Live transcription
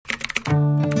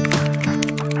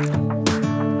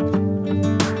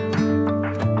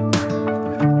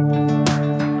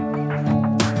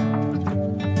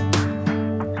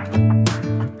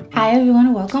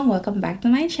everyone, welcome back to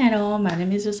my channel. My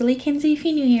name is Rosalie Kinsey if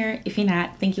you're new here. If you're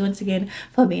not, thank you once again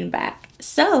for being back.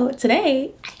 So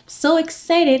today I'm so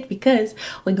excited because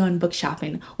we're going book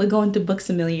shopping. We're going to Books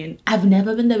A Million. I've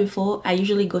never been there before. I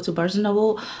usually go to Barnes &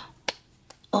 Noble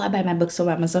or I buy my books on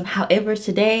Amazon. However,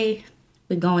 today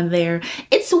we're going there.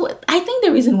 I think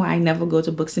the reason why I never go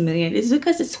to Books A Million is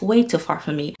because it's way too far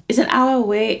for me. It's an hour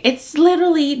away. It's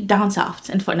literally down south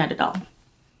in Fort Lauderdale.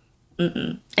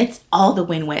 It's all the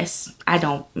way west. I'm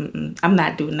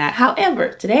not doing that. However,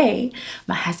 today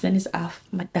my husband is off,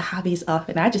 the hubby is off,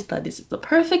 and I just thought this is the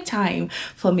perfect time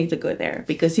for me to go there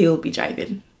because he'll be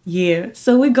driving. Yeah,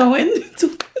 so we're going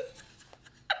to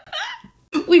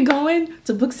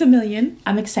Books A Million.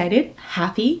 I'm excited,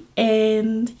 happy,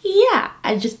 and yeah,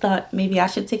 I just thought maybe I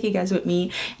should take you guys with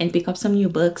me and pick up some new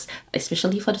books,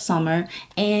 especially for the summer,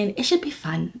 and it should be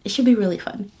fun. It should be really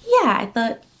fun. Yeah, I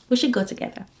thought we should go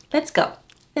together. Let's go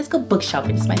book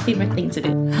shopping. It's my favorite thing to do.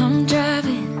 I'm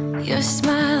driving, you're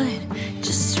smiling,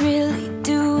 just really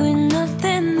doing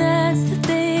nothing. That's the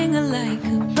thing I like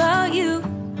about you.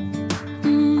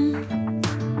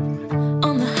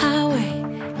 On the highway,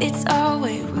 it's our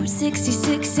way, Route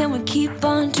 66, and we keep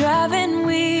on driving.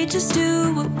 We just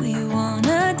do what we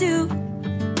wanna do.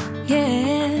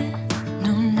 Yeah,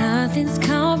 no, nothing's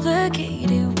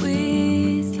complicated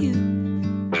with you.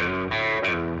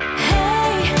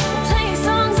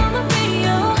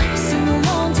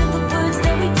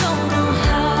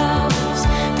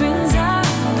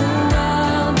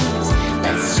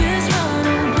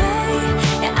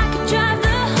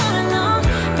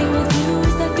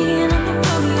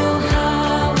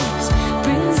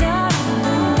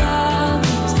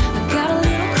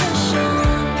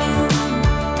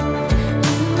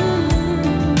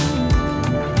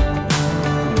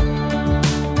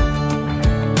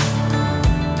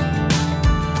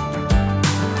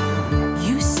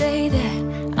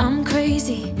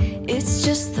 It's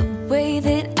just the way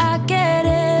that I get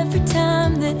every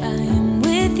time that I am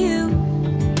with you.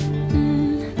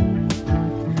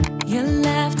 Your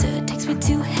laughter takes me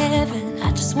to heaven.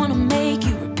 I just wanna make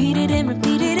you repeat it and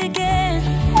repeat it again.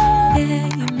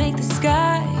 Yeah, you make the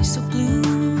sky so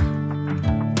blue.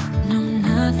 No,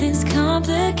 nothing's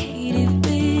complicated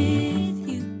with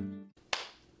you.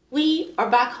 We are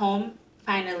back home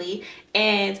finally,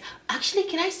 and actually,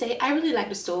 can I say I really like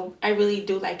the store. I really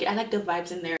do like it. I like the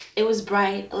vibes in there. It was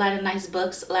bright, a lot of nice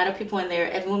books, a lot of people in there.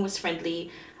 Everyone was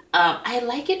friendly. I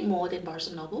like it more than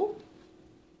Barnes & Noble.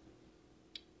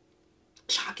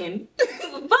 Shocking.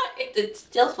 But it's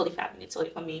still fully 5 minutes away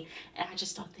from me, and I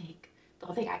just don't think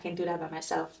I can do that by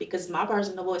myself because my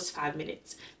Barnes & Noble is 5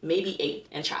 minutes, maybe 8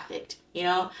 in traffic, you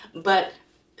know. But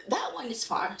that one is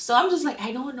far, so I'm just like,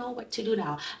 I don't know what to do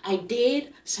now. I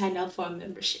did sign up for a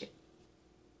membership,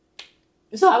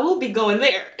 so I will be going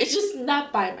there. It's just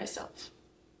not by myself.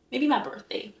 Maybe my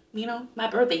birthday, you know, my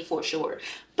birthday for sure.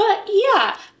 But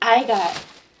yeah, I got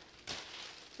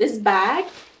this bag,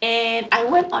 and I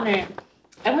went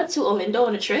to Orlando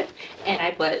on a trip, and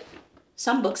I bought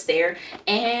some books there,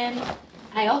 and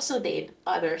I also did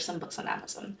order some books on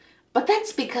Amazon. But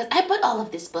that's because I bought all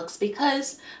of these books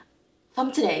because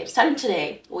starting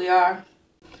today, we are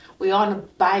on a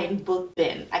buying book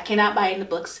bin. I cannot buy any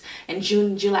books in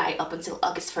June, July up until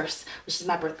August 1st, which is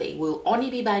my birthday. We'll only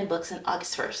be buying books on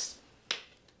August 1st.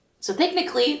 So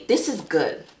technically, this is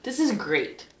good. This is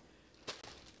great.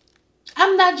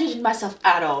 I'm not judging myself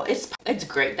at all. It's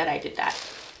great that I did that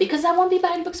because I won't be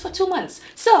buying books for 2 months.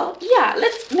 So yeah,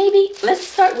 let's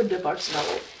start with the Barnes &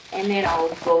 Noble, and then I'll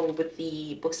go with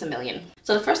the Books A Million.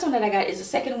 So the first one that I got is the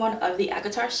second one of the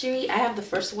Avatar series. I have the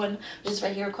first one just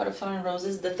right here, Court of Thorns and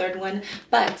Roses, the third one,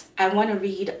 but I want to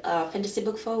read a fantasy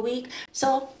book for a week.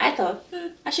 So I thought,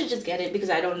 I should just get it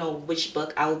because I don't know which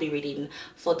book I will be reading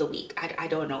for the week. I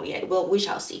don't know yet. Well, we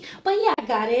shall see. But yeah, I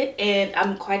got it, and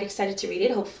I'm quite excited to read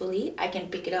it. Hopefully, I can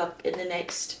pick it up in the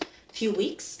next few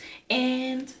weeks,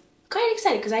 and quite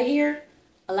excited because I hear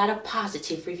a lot of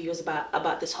positive reviews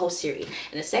about this whole series.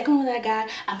 And the second one that I got,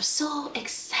 I'm so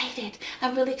excited.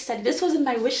 I'm really excited. This was in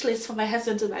my wish list for my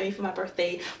husband to buy me for my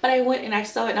birthday, but I went and I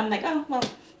saw it and I'm like, oh well,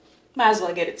 might as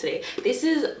well get it today. This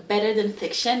is Better Than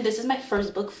Fiction. This is my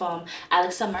first book from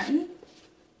Alexa Martin.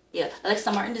 Yeah, Alexa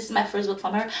Martin, this is my first book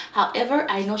from her. However,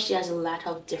 I know she has a lot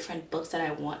of different books that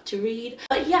I want to read.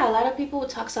 But yeah, a lot of people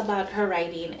talks about her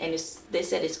writing, and they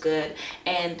said it's good.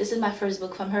 And this is my first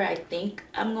book from her. I think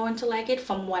I'm going to like it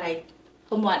from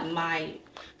what my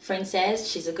friend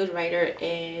says. She's a good writer,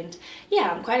 and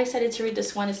yeah, I'm quite excited to read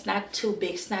this one. It's not too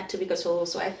big, it's not too big at all.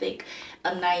 So I think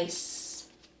a nice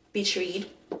beach read.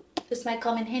 This might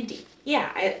come in handy.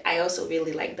 Yeah, I also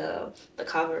really like the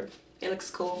cover. It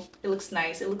looks cool. It looks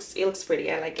nice. It looks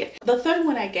pretty. I like it. The third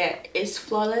one I get is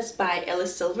Flawless by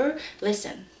Ellis Silver.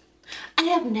 Listen, I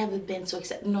have never been so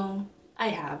excited. No, I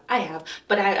have.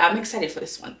 But I'm excited for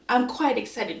this one. I'm quite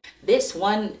excited. This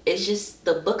one is just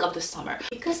the book of the summer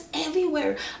because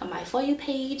everywhere on my For You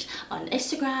page, on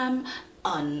Instagram,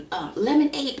 on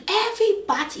Lemonade,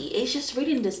 everybody is just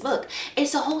reading this book.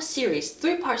 It's a whole series,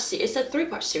 it's a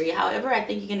three-part series. However, I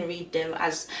think you can read them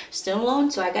as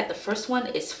standalone. So I got the first one,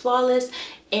 it's Flawless,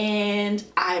 and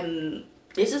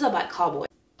this is about cowboy.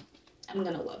 I'm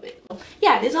gonna love it.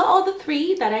 Yeah, these are all the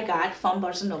three that I got from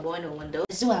Barnes & Noble and No Window.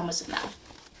 Let's do Amazon now.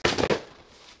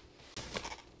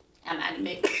 I'm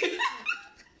anime.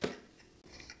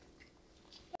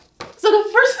 So the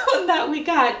first one that we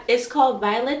got is called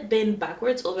Violet Bend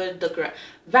Backwards Over the Grass.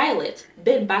 Violet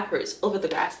Bend Backwards Over the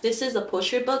Grass. This is a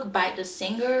poetry book by the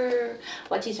singer.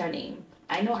 What is her name?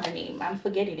 I know her name. I'm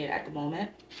forgetting it at the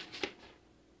moment.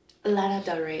 Lana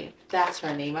Del Rey. That's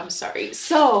her name. I'm sorry.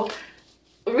 So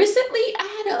recently I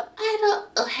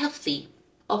had a healthy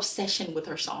obsession with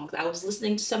her songs. I was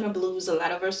listening to Summer Blues. A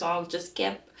lot of her songs just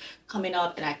kept coming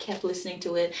up and I kept listening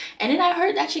to it, and then I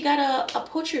heard that she got a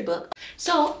poetry book.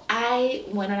 So I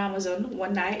went on Amazon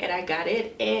one night and I got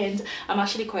it, and I'm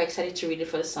actually quite excited to read it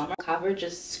for the summer. Cover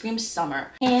just screams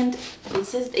summer, and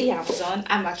this is the Amazon.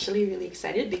 I'm actually really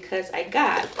excited because I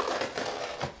got,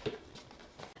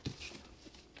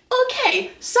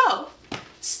 okay, so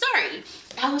sorry,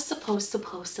 I was supposed to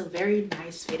post a very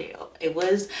nice video. It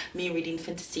was me reading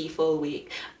fantasy for a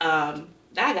week.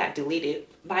 That got deleted.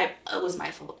 It was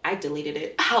my fault. I deleted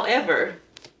it. However,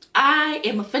 I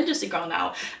am a fantasy girl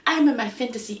now. I'm in my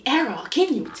fantasy era.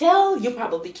 Can you tell? You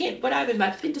probably can't, but I'm in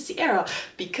my fantasy era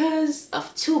because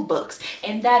of two books,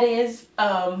 and that is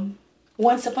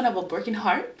Once Upon a Broken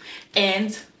Heart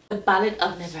and The Ballad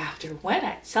of Never After. When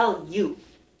I tell you,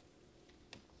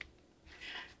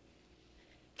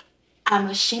 I'm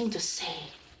ashamed to say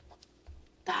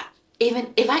that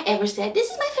even if I ever said this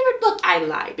is my favorite book, I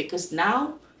lie, because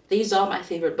now these are my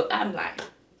favorite book. I'm lying.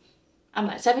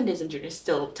 7 Days in June is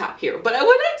still top here. But when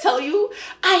I tell you,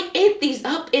 I ate these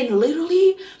up, and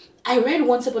literally I read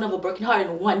Once Upon a Broken Heart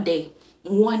in one day.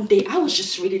 I was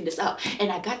just reading this out,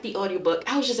 and I got the audiobook.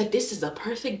 I was just like, this is the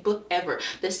perfect book ever.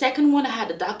 The second one, I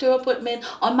had a doctor appointment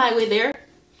on my way there.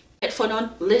 Headphone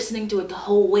on, listening to it the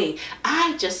whole way.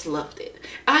 I just loved it.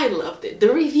 I loved it.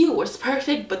 The review was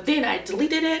perfect, but then I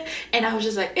deleted it and I was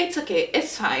just like, it's okay,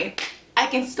 it's fine. I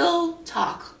can still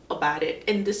talk about it.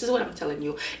 And this is what I'm telling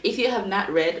you. If you have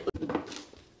not read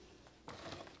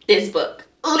this book,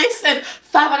 listen,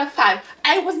 5 out of 5.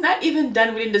 I was not even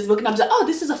done reading this book and I was like, oh,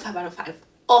 this is a 5 out of 5.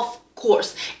 Of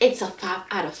course, it's a 5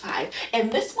 out of 5.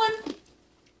 And this one,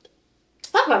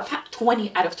 5 out of 5,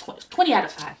 20 out of 20, 20 out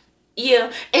of 5.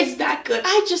 Yeah, it's that good.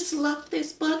 I just love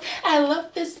this book. I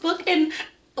love this book. And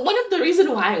one of the reasons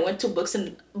why I went to Books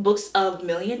of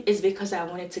Million is because I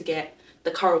wanted to get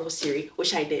the Carnival series,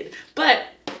 which I did. But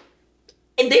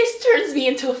this turns me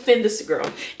into a fantasy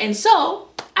girl. And so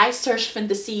I searched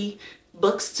fantasy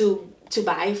books to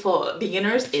buy for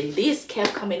beginners, and these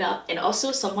kept coming up. And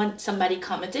also somebody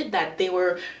commented that they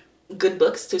were good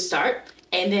books to start,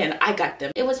 and then I got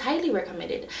them. It was highly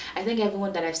recommended. I think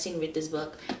everyone that I've seen read this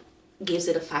book gives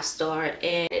it a 5-star,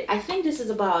 and I think this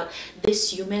is about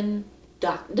this human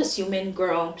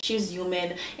girl. She's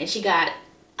human and she got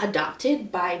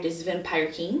adopted by this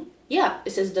vampire king. Yeah,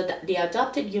 it says the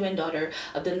adopted human daughter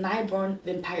of the newborn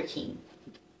vampire king.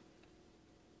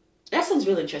 That sounds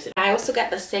really interesting. I also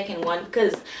got the second one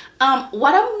because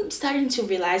what I'm starting to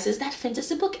realize is that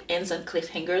fantasy book ends on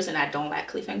cliffhangers, and I don't like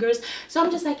cliffhangers. So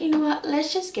I'm just like, you know what?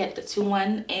 Let's just get the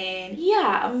 2-1, and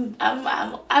yeah, I'm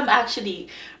actually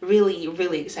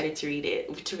really excited to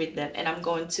read them, and I'm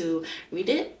going to read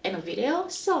it in a video.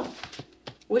 So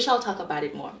we shall talk about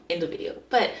it more in the video.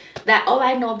 But that all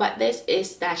I know about this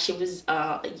is that she's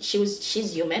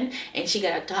human and she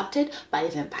got adopted by a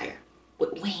vampire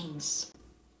with wings.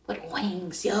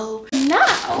 Yo. Now,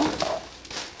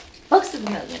 Books of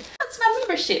Million. That's my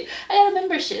membership. I got a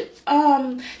membership.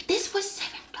 This was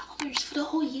 $7 for the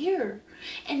whole year,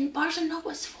 and Barnes &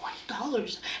 Noble was $40.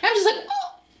 And I'm just like,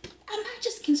 oh, I might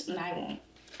just cancel. No,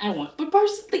 I won't. But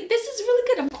Barnes, like, this is really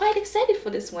good. I'm quite excited for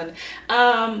this one.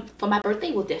 For my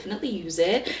birthday, we'll definitely use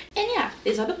it. And yeah,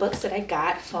 these are the books that I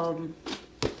got from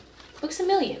Books a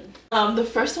Million. The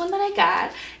first one that I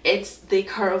got, it's The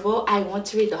Carnival. I want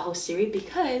to read the whole series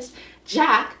because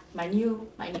Jack, my new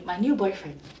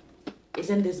boyfriend, is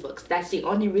in these books. That's the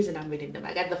only reason I'm reading them.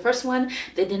 I got the first one.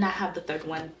 They did not have the third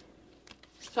one.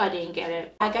 so I didn't get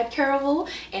it. I got Caraval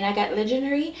and I got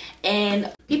Legendary,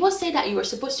 and people say that you were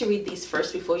supposed to read these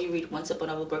first before you read Once Upon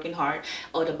a Broken Heart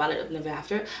or The Ballad of Never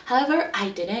After. However, I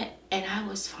didn't, and I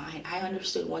was fine. I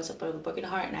understood Once Upon a Broken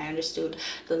Heart, and I understood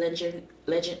the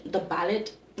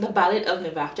Ballad of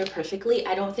Never After perfectly.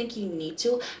 I don't think you need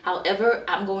to. However,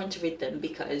 I'm going to read them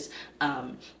because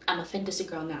I'm a fantasy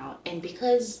girl now, and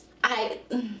because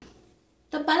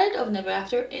the Ballad of Never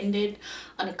After ended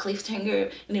on a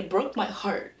cliffhanger, and it broke my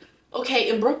heart. Okay,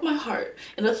 it broke my heart.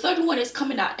 And the third one is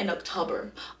coming out in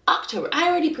October. I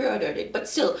already pre-ordered it, but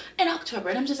still in October.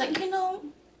 And I'm just like, you know,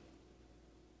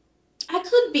 I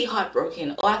could be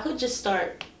heartbroken, or I could just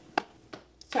start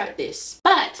this.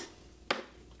 But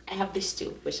I have these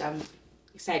two, which I'm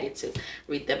excited to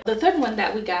read them. The third one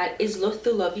that we got is Loath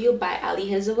to Love You by Ali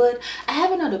Hazelwood. I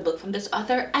have another book from this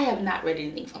author. I have not read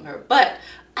anything from her, but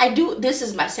I do. This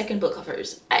is my second book of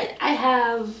hers. I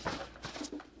have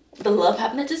The Love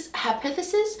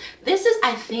Hypothesis. This is,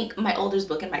 I think, my oldest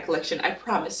book in my collection, I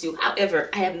promise you. However,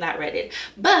 I have not read it,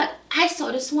 but I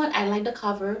saw this one. I like the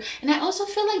cover, and I also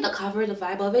feel like the cover, the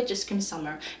vibe of it just screams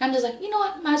summer, and I'm just like, you know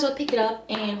what, might as well pick it up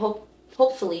and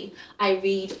hopefully I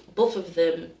read both of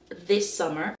them this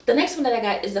summer. The next one that I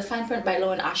got is The Fine Print by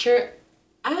Lauren Asher.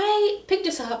 I picked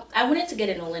this up. I wanted to get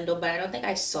it in Orlando, but I don't think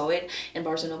I saw it in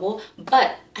Barnes & Noble.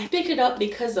 But I picked it up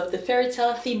because of the Fairy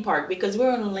Tale theme park, because we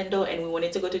were in Orlando and we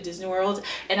wanted to go to Disney World.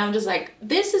 And I'm just like,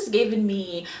 this is giving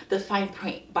me The Fine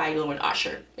Print by Lauren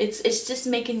Asher. It's just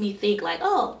making me think like,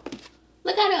 oh,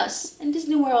 look at us in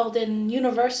Disney World and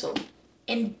Universal,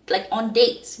 and like on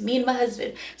dates, me and my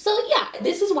husband. So yeah,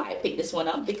 this is why I picked this one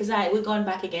up, because we're going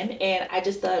back again, and I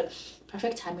just thought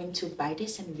perfect timing to buy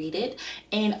this and read it.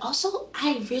 And also,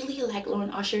 I really like Lauren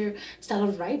Asher style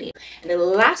of writing. And the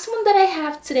last one that I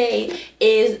have today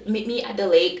is Meet Me at the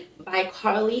Lake by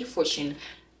Carly Fortune.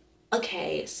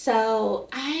 Okay, so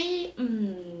I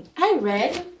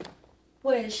read,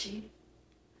 where is she?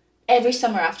 Every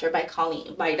Summer After by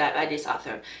this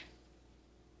author.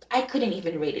 I couldn't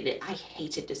even rate it. I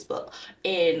hated this book,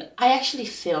 and I actually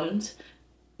filmed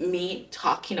me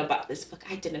talking about this book.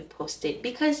 I didn't post it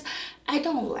because I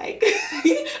don't like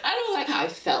I don't like how I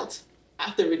felt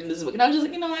after reading this book, and I was just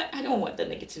like, you know what, I don't want the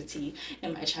negativity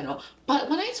in my channel. But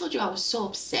when I told you I was so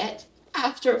upset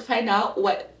after finding out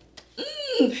what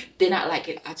did not like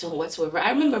it at all whatsoever.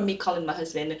 I remember me calling my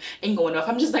husband and going off.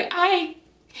 I'm just like, I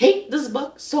hate this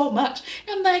book so much.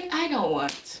 And I'm like, I don't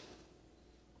want.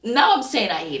 Now I'm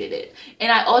saying I hated it,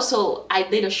 and I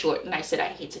did a short and I said I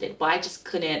hated it, but I just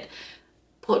couldn't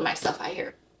put myself out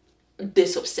here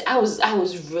this upset. I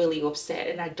was really upset,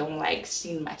 and I don't like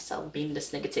seeing myself being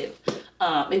this negative.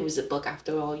 It was a book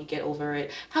after all, you get over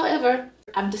it. However,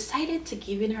 I'm decided to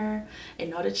giving her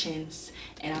another chance,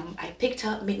 and I picked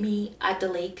up Meet Me at the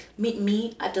Lake.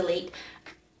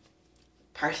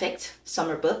 Perfect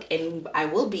summer book, and I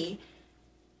will be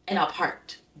in a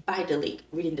park by the lake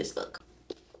reading this book.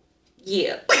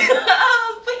 Yeah. But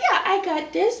yeah, I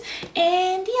got this,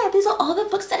 and yeah, these are all the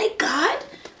books that I got.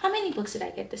 How many books did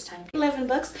I get this time? 11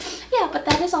 books. Yeah, but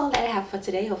that is all that I have for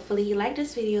today. Hopefully you liked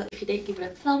this video. If you did, give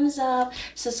it a thumbs up.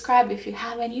 Subscribe if you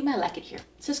haven't. You might like it here.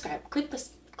 Subscribe. Click the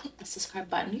subscribe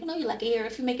button. You know you like it here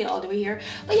if you make it all the way here.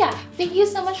 But yeah, thank you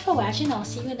so much for watching. I'll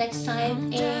see you next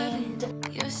time, and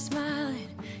your smile